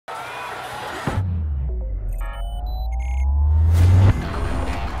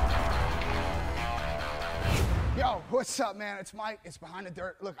what's up, man? It's Mike. It's Behind the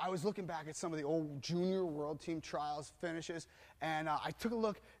Dirt. Look, I was looking back at some of the old junior world team trials finishes, and I took a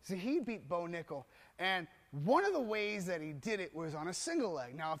look. Zahid beat Bo Nickel, and one of the ways that he did it was on a single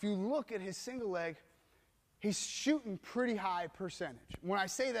leg. Now, if you look at his single leg, he's shooting pretty high percentage. When I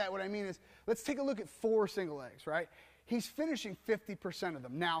say that, what I mean is, let's take a look at 4 single legs, right? He's finishing 50% of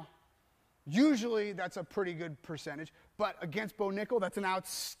them. Now, usually that's a pretty good percentage, but against Bo Nickel, that's an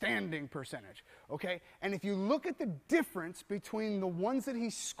outstanding percentage, okay? And if you look at the difference between the ones that he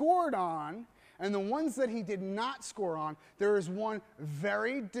scored on and the ones that he did not score on, there is one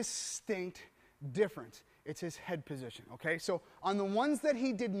very distinct difference. It's his head position, okay? So on the ones that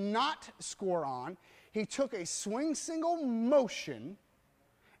he did not score on, he took a swing single motion,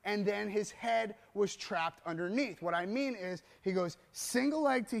 and then his head was trapped underneath. What I mean is he goes single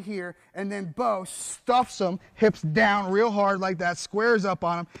leg to here, and then Bo stuffs him, hips down real hard like that, squares up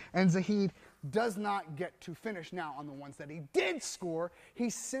on him, and Zahid does not get to finish. Now, on the ones that he did score,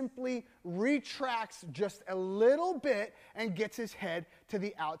 he simply retracts just a little bit and gets his head to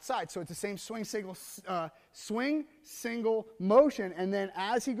the outside. So it's the same swing single motion, and then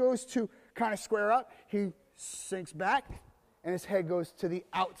as he goes to kind of square up, he sinks back, and his head goes to the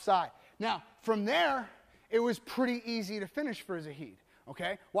outside. Now, from there, it was pretty easy to finish for Zahid,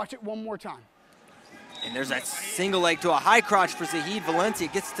 okay? Watch it one more time. And there's that single leg to a high crotch for Zahid Valencia.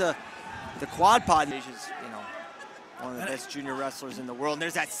 Gets to the quad pod. He's, one of the best junior wrestlers in the world. And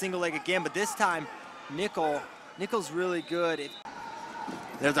there's that single leg again, but this time, Nickel's really good.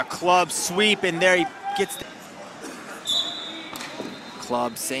 There's a club sweep, and there he gets the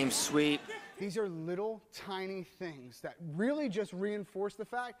club, same sweep. These are little tiny things that really just reinforce the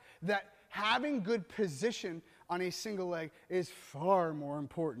fact that having good position on a single leg is far more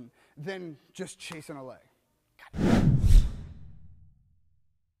important than just chasing a leg.